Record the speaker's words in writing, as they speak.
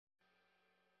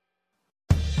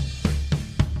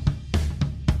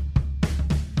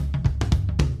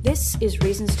This is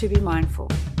Reasons to be Mindful,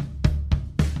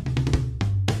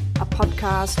 a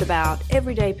podcast about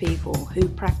everyday people who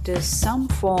practice some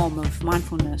form of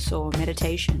mindfulness or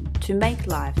meditation to make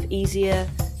life easier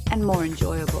and more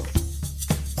enjoyable.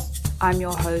 I'm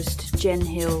your host, Jen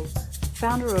Hill,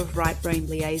 founder of Right Brain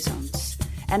Liaisons,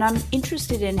 and I'm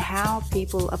interested in how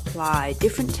people apply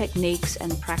different techniques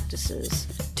and practices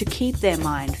to keep their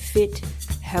mind fit,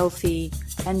 healthy,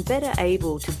 and better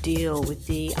able to deal with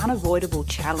the unavoidable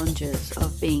challenges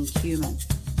of being human.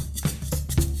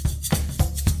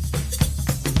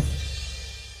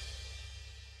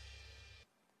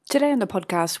 Today on the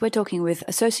podcast, we're talking with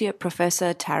Associate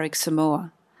Professor Tariq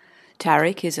Samoa.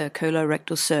 Tariq is a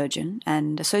colorectal surgeon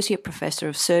and Associate Professor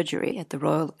of Surgery at the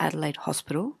Royal Adelaide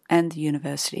Hospital and the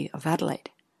University of Adelaide.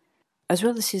 As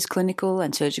well as his clinical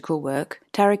and surgical work,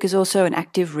 Tariq is also an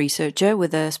active researcher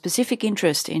with a specific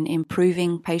interest in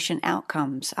improving patient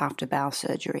outcomes after bowel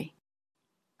surgery.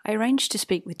 I arranged to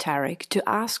speak with Tariq to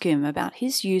ask him about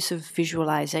his use of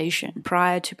visualization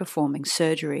prior to performing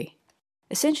surgery.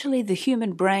 Essentially, the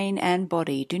human brain and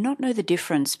body do not know the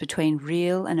difference between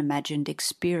real and imagined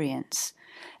experience,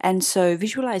 and so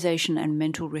visualization and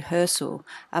mental rehearsal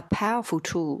are powerful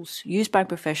tools used by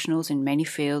professionals in many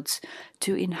fields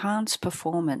to enhance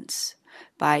performance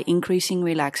by increasing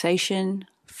relaxation,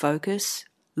 focus,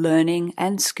 learning,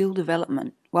 and skill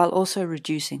development, while also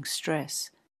reducing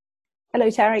stress. Hello,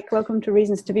 Tariq. Welcome to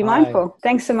Reasons to be Mindful.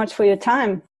 Thanks so much for your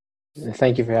time.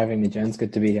 Thank you for having me, Jen. It's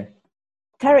good to be here.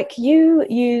 Tariq, you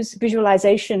use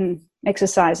visualization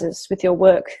exercises with your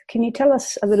work. Can you tell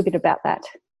us a little bit about that?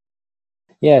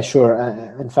 Yeah, sure.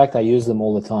 In fact, I use them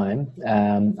all the time.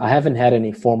 I haven't had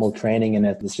any formal training in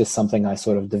it. It's just something I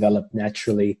sort of developed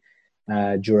naturally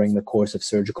during the course of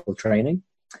surgical training.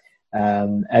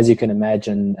 As you can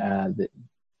imagine,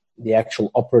 the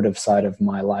actual operative side of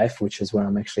my life, which is where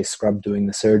I'm actually scrubbed doing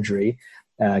the surgery,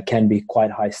 can be quite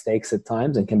high stakes at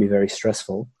times and can be very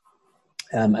stressful.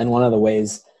 And one of the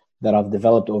ways that I've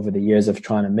developed over the years of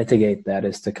trying to mitigate that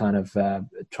is to kind of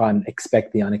try and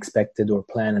expect the unexpected or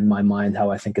plan in my mind how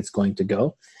I think it's going to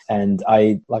go. And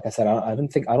like I said, I don't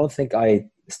think I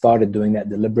started doing that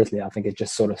deliberately. I think it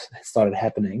just sort of started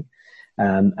happening.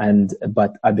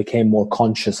 But I became more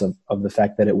conscious of the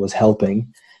fact that it was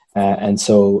helping. And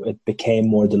so it became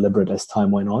more deliberate as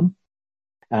time went on.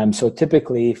 So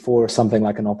typically for something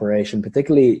like an operation,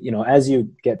 particularly, as you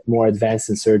get more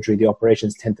advanced in surgery, the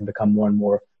operations tend to become more and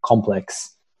more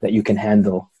complex that you can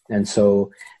handle. And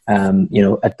so, at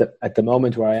the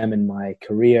moment where I am in my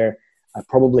career, I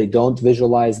probably don't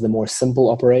visualize the more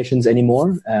simple operations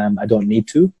anymore. I don't need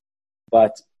to,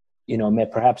 but,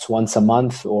 perhaps once a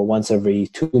month or once every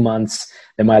 2 months,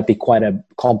 there might be quite a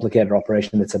complicated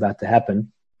operation that's about to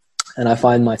happen. And I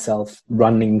find myself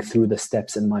running through the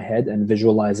steps in my head and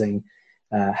visualizing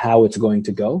how it's going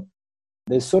to go.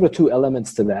 There's sort of two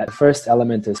elements to that. The first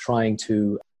element is trying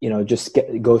to, just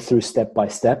go through step by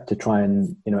step to try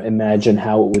and, imagine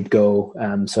how it would go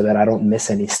so that I don't miss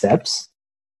any steps.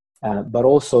 But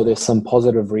also there's some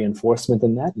positive reinforcement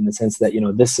in that, in the sense that,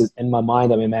 this is in my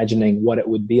mind, I'm imagining what it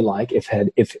would be like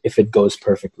if it goes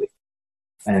perfectly.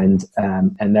 And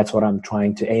that's what I'm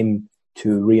trying to aim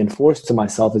to reinforce to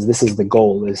myself, is this is the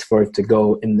goal, is for it to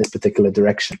go in this particular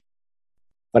direction.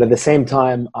 But at the same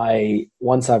time,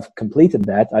 once I've completed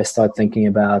that, I start thinking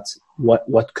about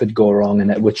what could go wrong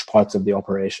and at which parts of the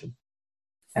operation.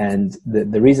 And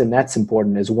the reason that's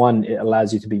important is, one, it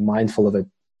allows you to be mindful of it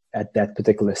at that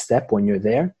particular step when you're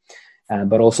there,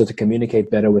 but also to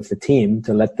communicate better with the team,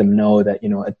 to let them know that,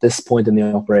 at this point in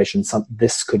the operation,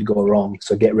 this could go wrong,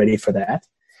 so get ready for that.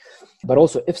 But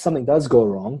also, if something does go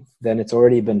wrong, then it's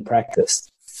already been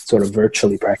practiced, sort of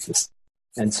virtually practiced.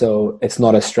 And so it's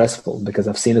not as stressful because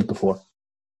I've seen it before.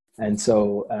 And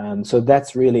so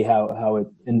that's really how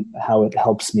it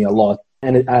helps me a lot.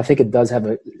 And I think it does have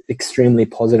an extremely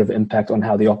positive impact on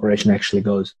how the operation actually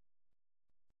goes.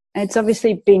 It's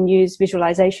obviously been used,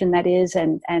 visualization that is,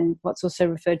 and what's also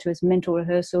referred to as mental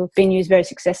rehearsal, been used very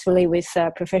successfully with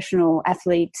professional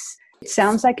athletes. It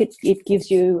sounds like it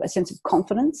gives you a sense of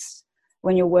confidence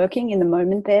when you're working in the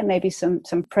moment there, maybe some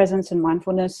presence and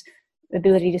mindfulness,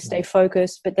 ability to stay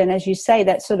focused. But then, as you say,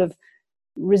 that sort of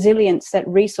resilience, that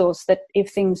resource, that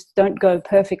if things don't go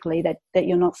perfectly, that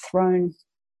you're not thrown.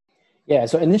 Yeah,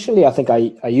 so initially, I think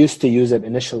I used to use it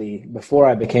initially before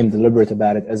I became deliberate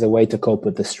about it as a way to cope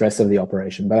with the stress of the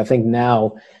operation. But I think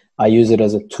now I use it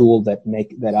as a tool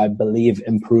that I believe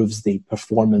improves the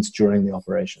performance during the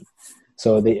operation.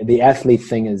 So the athlete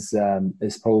thing is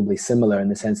probably similar in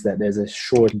the sense that there's a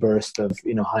short burst of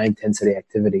high intensity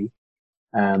activity,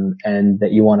 and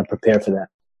that you want to prepare for that,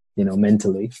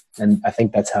 mentally. And I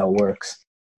think that's how it works.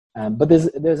 But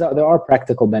there are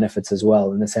practical benefits as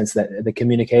well, in the sense that the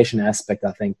communication aspect,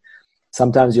 I think,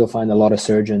 sometimes you'll find a lot of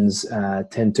surgeons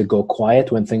tend to go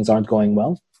quiet when things aren't going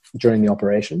well during the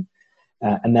operation.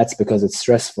 And that's because it's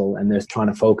stressful and they're trying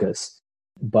to focus.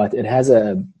 But it has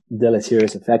a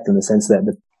deleterious effect in the sense that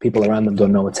the people around them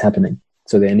don't know what's happening.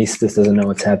 So the anesthetist doesn't know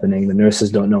what's happening. The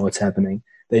nurses don't know what's happening.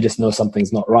 They just know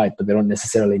something's not right, but they don't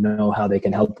necessarily know how they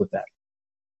can help with that.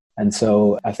 And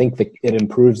so I think that it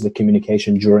improves the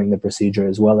communication during the procedure,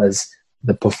 as well as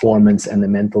the performance and the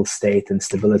mental state and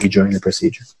stability during the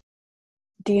procedure.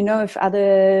 Do you know if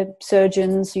other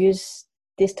surgeons use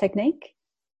this technique?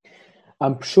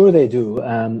 I'm sure they do.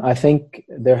 I think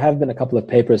there have been a couple of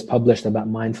papers published about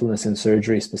mindfulness in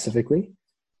surgery specifically.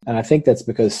 And I think that's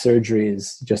because surgery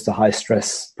is just a high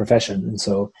stress profession. And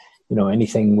so,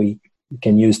 anything we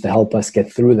can use to help us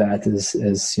get through that is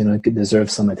it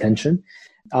deserves some attention.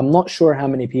 I'm not sure how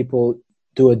many people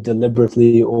do it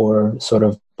deliberately or sort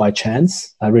of by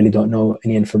chance. I really don't know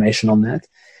any information on that.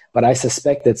 But I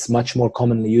suspect it's much more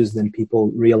commonly used than people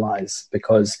realize,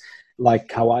 because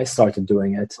like how I started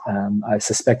doing it, I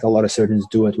suspect a lot of surgeons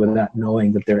do it without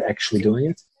knowing that they're actually doing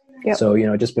it. Yep.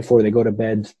 So, just before they go to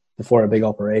bed, before a big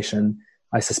operation,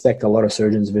 I suspect a lot of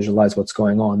surgeons visualize what's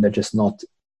going on. They're just not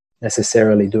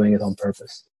necessarily doing it on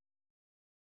purpose.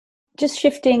 Just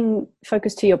shifting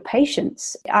focus to your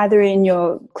patients, either in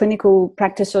your clinical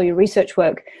practice or your research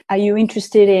work, are you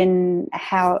interested in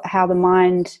how the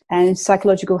mind and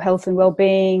psychological health and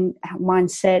well-being,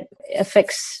 mindset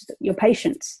affects your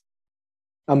patients?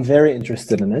 I'm very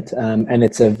interested in it, and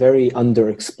it's a very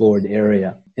underexplored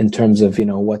area in terms of,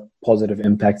 what positive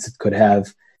impacts it could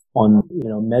have on,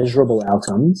 measurable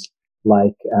outcomes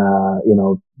like,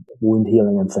 wound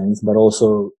healing and things, but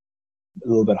also a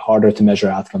little bit harder to measure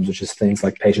outcomes, which is things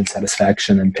like patient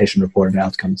satisfaction and patient-reported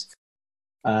outcomes.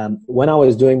 When I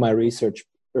was doing my research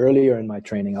earlier in my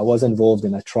training, I was involved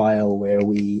in a trial where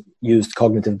we used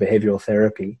cognitive behavioral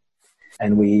therapy,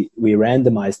 and we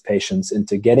randomized patients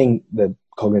into getting the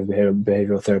cognitive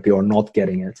behavioral therapy or not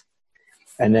getting it.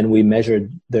 And then we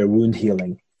measured their wound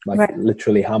healing, like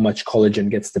literally how much collagen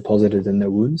gets deposited in their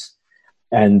wounds.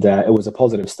 And it was a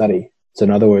positive study. So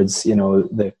in other words,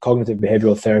 the cognitive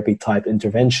behavioral therapy type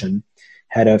intervention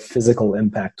had a physical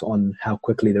impact on how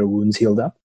quickly their wounds healed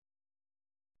up.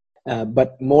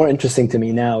 But more interesting to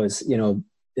me now is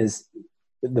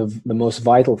the most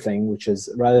vital thing, which is,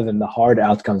 rather than the hard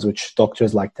outcomes, which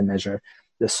doctors like to measure,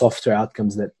 the softer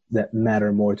outcomes that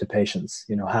matter more to patients.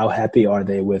 How happy are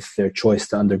they with their choice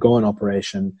to undergo an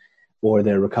operation, or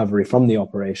their recovery from the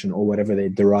operation, or whatever they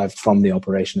derived from the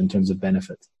operation in terms of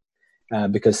benefit.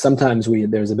 Because sometimes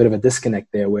there's a bit of a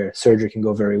disconnect there, where surgery can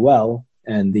go very well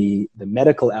and the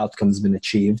medical outcome's been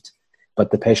achieved,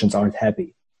 but the patients aren't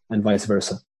happy, and vice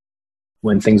versa.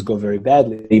 When things go very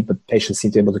badly, but patients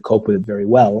seem to be able to cope with it very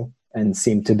well and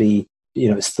seem to be,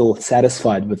 still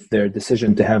satisfied with their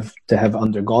decision to have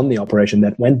undergone the operation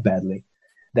that went badly.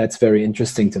 That's very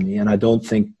interesting to me. And I don't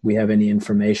think we have any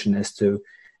information as to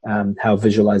how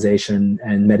visualization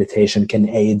and meditation can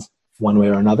aid one way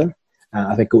or another.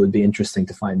 I think it would be interesting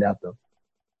to find out, though.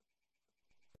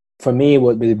 For me,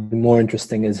 what would be more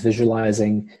interesting is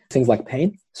visualizing things like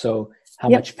pain. So how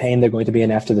much pain they're going to be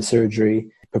in after the surgery,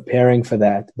 preparing for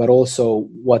that, but also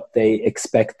what they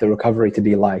expect the recovery to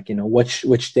be like.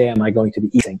 Which day am I going to be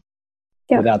eating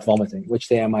without vomiting? Which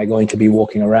day am I going to be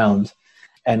walking around?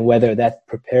 And whether that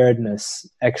preparedness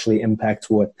actually impacts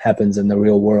what happens in the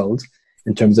real world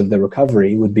in terms of the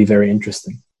recovery would be very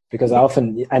interesting. Because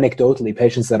often, anecdotally,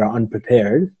 patients that are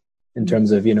unprepared in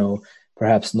terms of,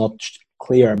 perhaps not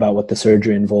clear about what the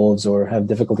surgery involves or have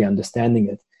difficulty understanding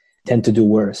it, tend to do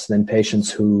worse than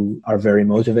patients who are very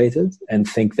motivated and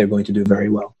think they're going to do very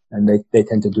well. And they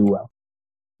tend to do well.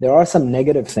 There are some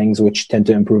negative things which tend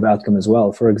to improve outcome as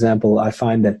well. For example, I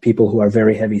find that people who are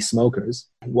very heavy smokers,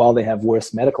 while they have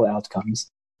worse medical outcomes,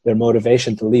 their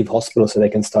motivation to leave hospital so they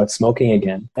can start smoking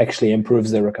again actually improves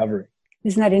their recovery.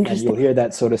 Isn't that interesting? And you'll hear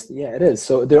that sort of, it is.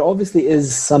 So there obviously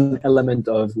is some element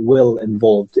of will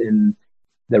involved in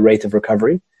the rate of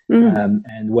recovery.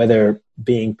 And whether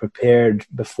being prepared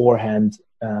beforehand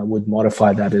would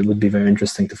modify that, it would be very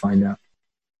interesting to find out.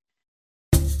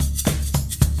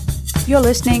 You're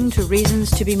listening to Reasons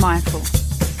to be Mindful,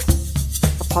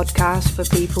 a podcast for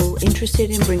people interested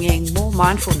in bringing more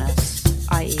mindfulness,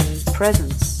 i.e.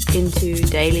 presence, into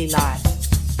daily life.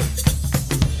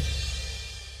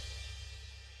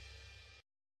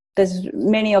 There's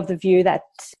many of the view that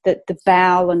the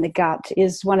bowel and the gut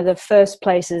is one of the first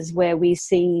places where we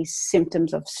see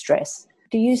symptoms of stress.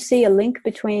 Do you see a link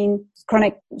between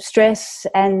chronic stress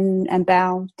and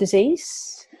bowel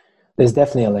disease? There's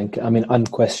definitely a link. I mean,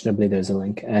 unquestionably, there's a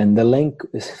link. And the link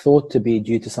is thought to be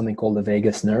due to something called the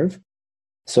vagus nerve.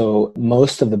 So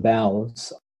most of the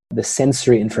bowels, the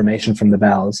sensory information from the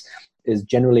bowels is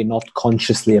generally not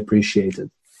consciously appreciated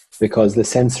because the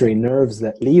sensory nerves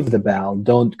that leave the bowel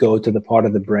don't go to the part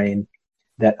of the brain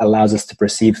that allows us to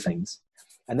perceive things.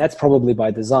 And that's probably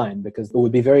by design, because it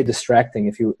would be very distracting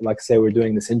if you, like, say, we're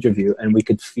doing this interview and we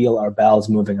could feel our bowels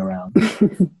moving around.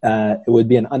 It would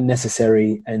be an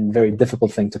unnecessary and very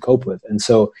difficult thing to cope with. And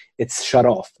so it's shut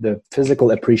off. The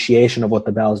physical appreciation of what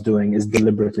the bowel's doing is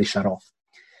deliberately shut off.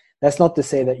 That's not to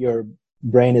say that your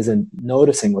brain isn't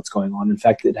noticing what's going on. In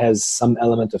fact, it has some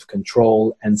element of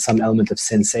control and some element of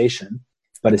sensation,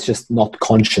 but it's just not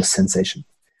conscious sensation.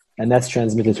 And that's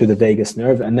transmitted through the vagus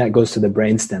nerve, and that goes to the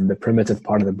brainstem, the primitive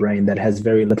part of the brain that has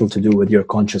very little to do with your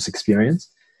conscious experience.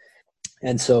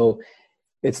 And so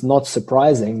it's not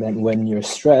surprising that when you're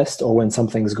stressed or when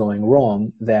something's going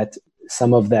wrong, that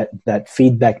some of that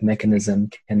feedback mechanism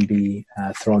can be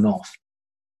thrown off.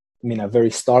 I mean, a very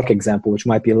stark example, which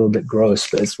might be a little bit gross,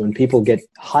 but it's when people get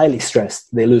highly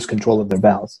stressed, they lose control of their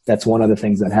bowels. That's one of the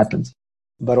things that happens.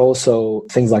 But also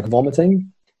things like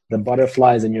vomiting, the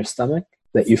butterflies in your stomach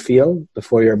that you feel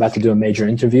before you're about to do a major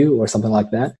interview or something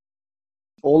like that.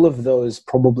 All of those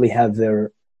probably have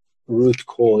their root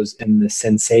cause in the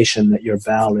sensation that your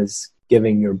bowel is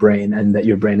giving your brain and that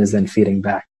your brain is then feeding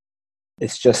back.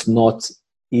 It's just not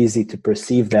easy to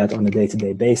perceive that on a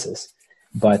day-to-day basis,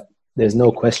 but there's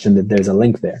no question that there's a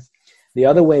link there. The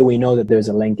other way we know that there's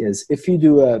a link is if you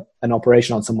do an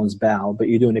operation on someone's bowel, but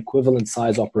you do an equivalent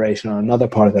size operation on another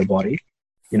part of their body,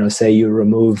 say you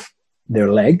remove their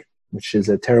leg, which is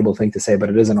a terrible thing to say, but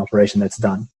it is an operation that's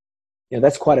done.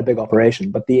 That's quite a big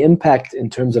operation, but the impact in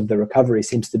terms of the recovery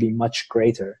seems to be much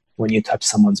greater when you touch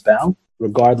someone's bowel,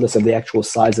 regardless of the actual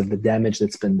size of the damage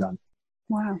that's been done.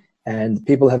 Wow. And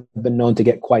people have been known to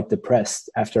get quite depressed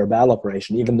after a bowel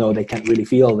operation, even though they can't really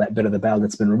feel that bit of the bowel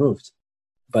that's been removed.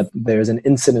 But there's an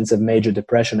incidence of major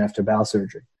depression after bowel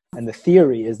surgery. And the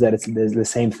theory is that there's the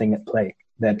same thing at play,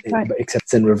 except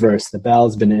it's in reverse. The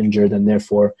bowel's been injured, and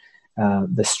therefore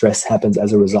the stress happens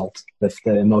as a result, the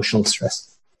emotional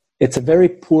stress. It's a very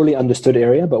poorly understood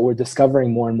area, but we're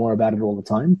discovering more and more about it all the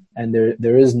time. And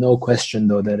there is no question,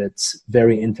 though, that it's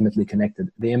very intimately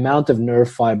connected. The amount of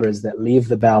nerve fibers that leave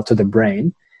the bowel to the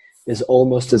brain is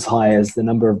almost as high as the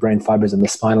number of brain fibers in the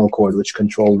spinal cord, which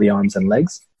control the arms and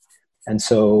legs. And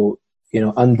so,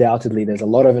 undoubtedly, there's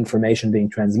a lot of information being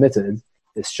transmitted.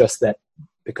 It's just that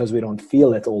because we don't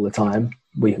feel it all the time,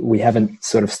 we haven't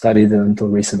sort of studied it until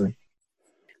recently.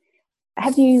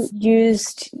 Have you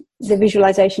used the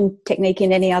visualization technique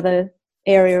in any other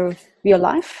area of your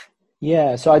life?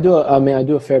 Yeah, so I do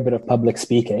a fair bit of public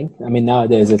speaking. I mean,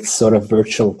 nowadays it's sort of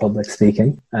virtual public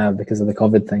speaking because of the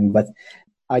COVID thing, but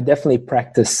I definitely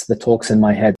practice the talks in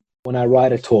my head. When I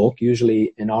write a talk,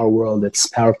 usually in our world, it's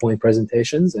PowerPoint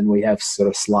presentations and we have sort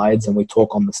of slides and we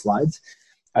talk on the slides.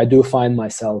 I do find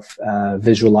myself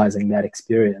visualizing that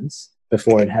experience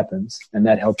before it happens, and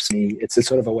that helps me. It's a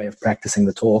sort of a way of practicing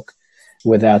the talk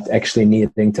without actually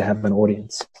needing to have an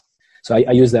audience. So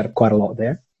I use that quite a lot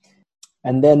there.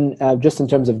 And then just in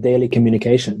terms of daily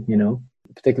communication,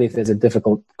 particularly if there's a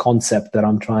difficult concept that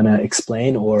I'm trying to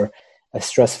explain or a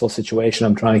stressful situation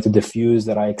I'm trying to diffuse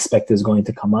that I expect is going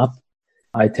to come up,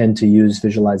 I tend to use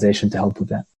visualization to help with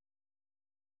that.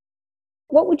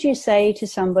 What would you say to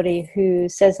somebody who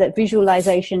says that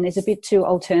visualization is a bit too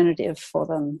alternative for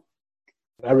them?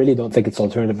 I really don't think it's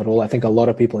alternative at all. I think a lot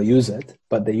of people use it,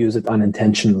 but they use it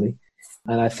unintentionally.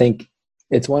 And I think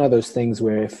it's one of those things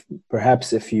where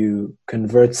if you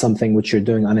convert something which you're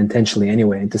doing unintentionally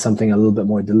anyway into something a little bit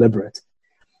more deliberate,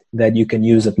 that you can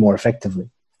use it more effectively,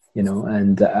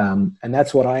 and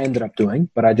that's what I ended up doing,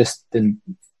 but I just didn't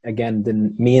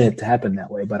mean it to happen that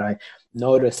way. But I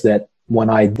noticed that when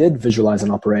I did visualize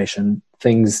an operation,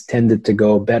 things tended to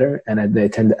go better, and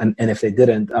if they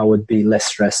didn't, I would be less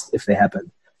stressed if they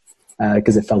happened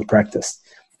because it felt practiced.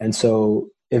 And so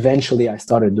eventually I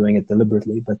started doing it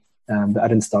deliberately, but I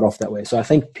didn't start off that way. So I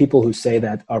think people who say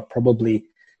that are probably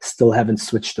still haven't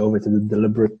switched over to the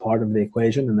deliberate part of the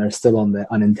equation, and they're still on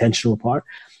the unintentional part.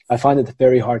 I find it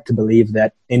very hard to believe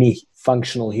that any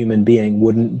functional human being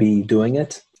wouldn't be doing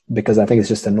it, because I think it's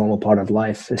just a normal part of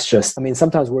life. It's just,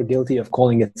 sometimes we're guilty of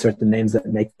calling it certain names that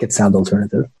make it sound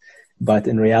alternative, but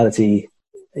in reality,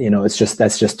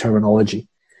 that's just terminology.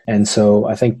 And so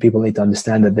I think people need to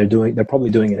understand that they're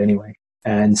probably doing it anyway.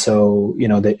 And so,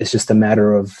 it's just a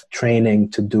matter of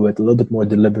training to do it a little bit more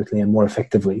deliberately and more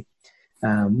effectively,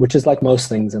 which is like most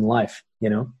things in life,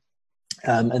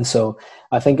 and so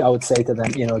I think I would say to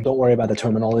them, don't worry about the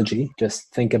terminology.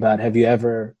 Just think about, have you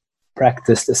ever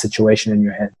practiced a situation in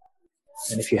your head?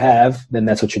 And if you have, then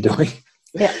that's what you're doing.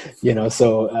 Yeah.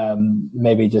 So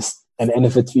maybe just, and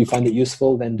if you find it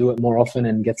useful, then do it more often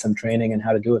and get some training in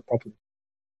how to do it properly.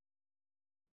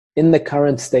 In the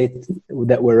current state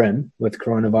that we're in with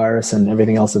coronavirus and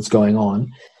everything else that's going on,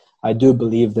 I do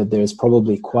believe that there's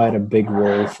probably quite a big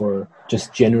role for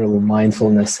just general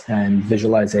mindfulness and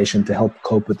visualization to help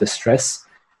cope with the stress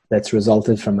that's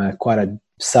resulted from quite a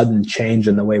sudden change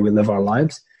in the way we live our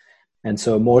lives. And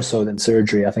so more so than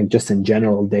surgery, I think just in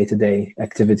general, day-to-day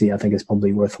activity, I think is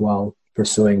probably worthwhile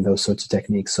pursuing those sorts of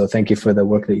techniques. So thank you for the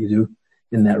work that you do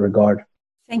in that regard.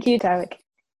 Thank you, Tarek.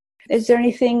 Is there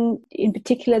anything in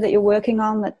particular that you're working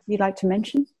on that you'd like to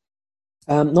mention?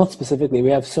 Not specifically.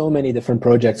 We have so many different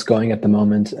projects going at the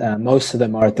moment. Most of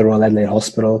them are at the Royal Adelaide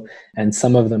Hospital, and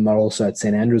some of them are also at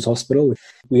St. Andrew's Hospital.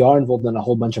 We are involved in a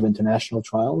whole bunch of international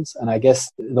trials. And I guess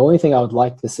the only thing I would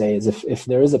like to say is if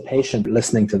there is a patient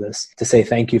listening to this, to say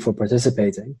thank you for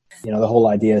participating. The whole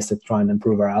idea is to try and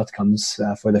improve our outcomes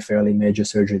for the fairly major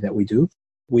surgery that we do.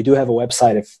 We do have a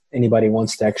website if anybody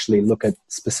wants to actually look at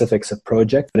specifics of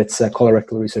project, but it's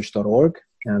colorectalresearch.org.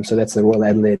 So that's the Royal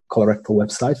Adelaide Colorectal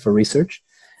website for research.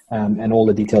 And all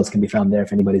the details can be found there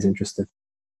if anybody's interested.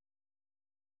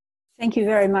 Thank you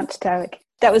very much, Tarek.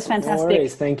 That was fantastic. No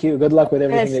worries. Thank you. Good luck with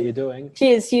everything that you're doing.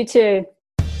 Cheers. You too.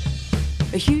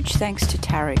 A huge thanks to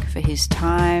Tarek for his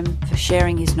time, for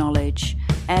sharing his knowledge,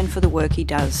 and for the work he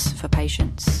does for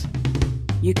patients.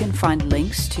 You can find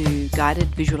links to guided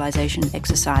visualization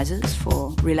exercises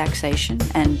for relaxation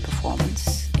and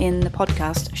performance in the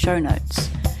podcast show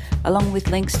notes, along with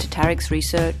links to Tarek's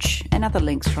research and other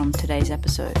links from today's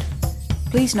episode.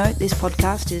 Please note this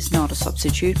podcast is not a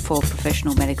substitute for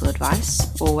professional medical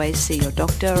advice. Always see your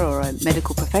doctor or a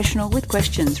medical professional with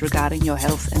questions regarding your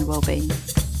health and well-being.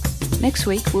 Next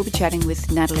week, we'll be chatting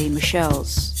with Natalie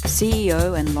Michels,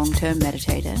 CEO and long-term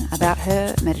meditator, about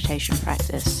her meditation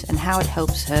practice and how it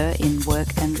helps her in work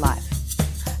and life.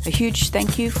 A huge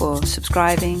thank you for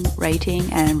subscribing,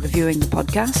 rating, and reviewing the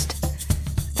podcast.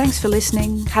 Thanks for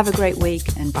listening, have a great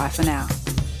week, and bye for now.